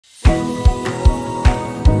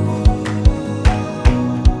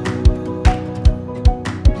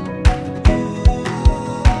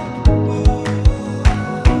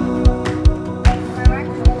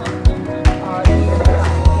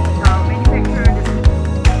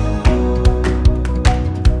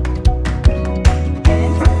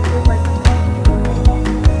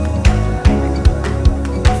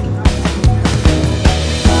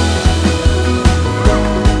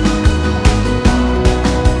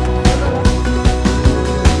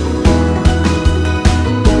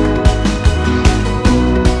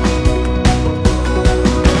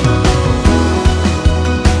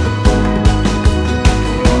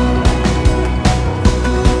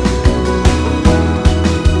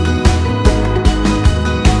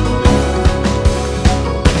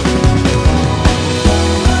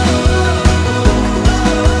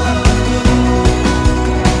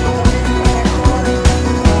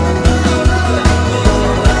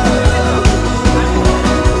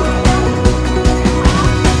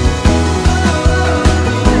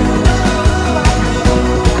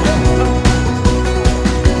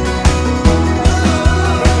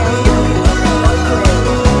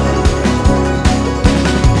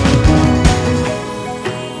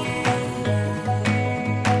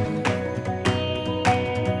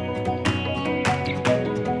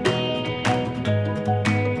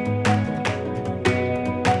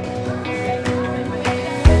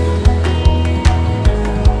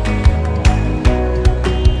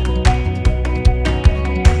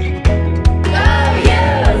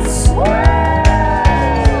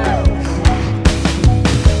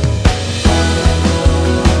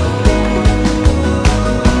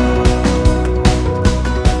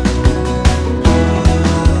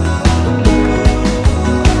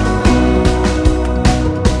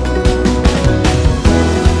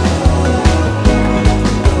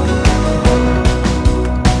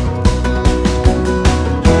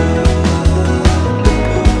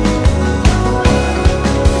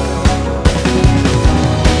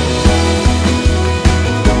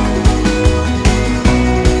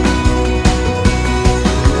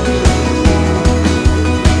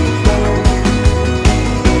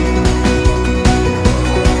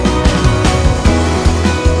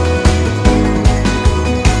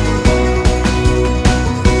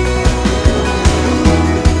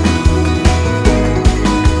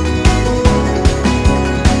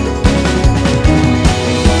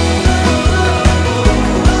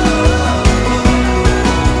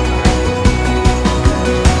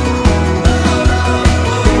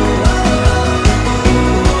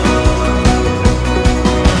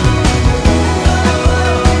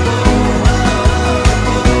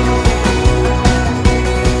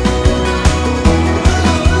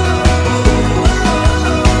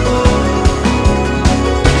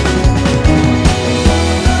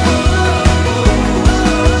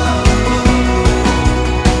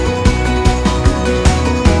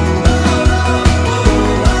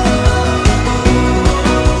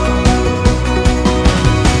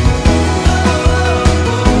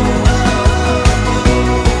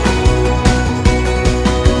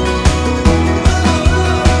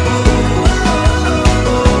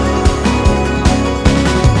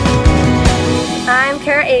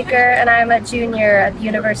junior at the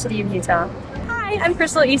University of Utah. Hi, I'm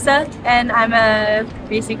Crystal Issa, and I'm a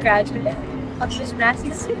basic graduate of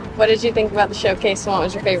gymnastics. What did you think about the showcase, and what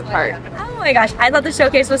was your favorite part? Oh my gosh, I thought the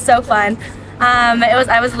showcase was so fun.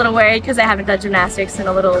 I was a little worried because I haven't done gymnastics in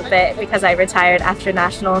a little bit because I retired after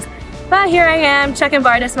nationals. But here I am, checking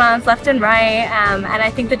bar dismounts left and right, and I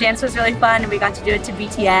think the dance was really fun, and we got to do it to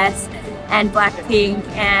BTS and Blackpink,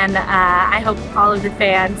 and I hope all of the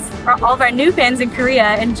fans, or all of our new fans in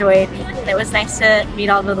Korea enjoyed. And it was nice to meet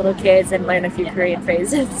all the little kids and learn a few Korean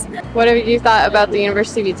phrases. What have you thought about the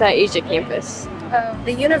University of Utah Asia campus?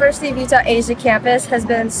 The University of Utah Asia campus has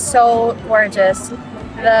been so gorgeous.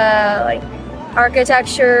 The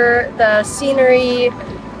architecture, the scenery,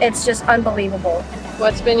 it's just unbelievable.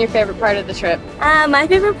 What's been your favorite part of the trip? My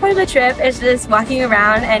favorite part of the trip is just walking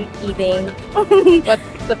around and eating. What's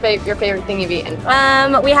your favorite thing you've eaten?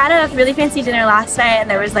 We had a really fancy dinner last night, and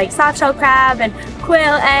there was like soft shell crab and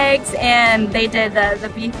quail eggs, and they did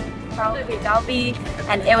the beef galbi,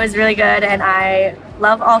 and it was really good. And I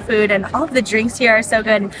love all food, and all of the drinks here are so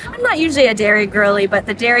good. I'm not usually a dairy girly, but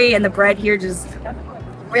the dairy and the bread here just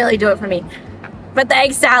really do it for me. But the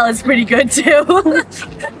egg salad's pretty good too.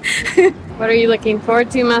 What are you looking forward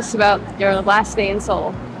to most about your last day in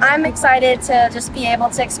Seoul? I'm excited to just be able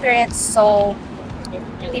to experience Seoul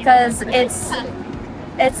because it's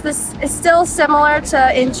still similar to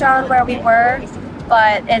Incheon where we were,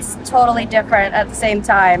 but it's totally different at the same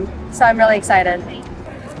time. So I'm really excited.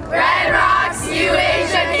 Red Rocks U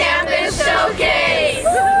Asia Campus Showcase!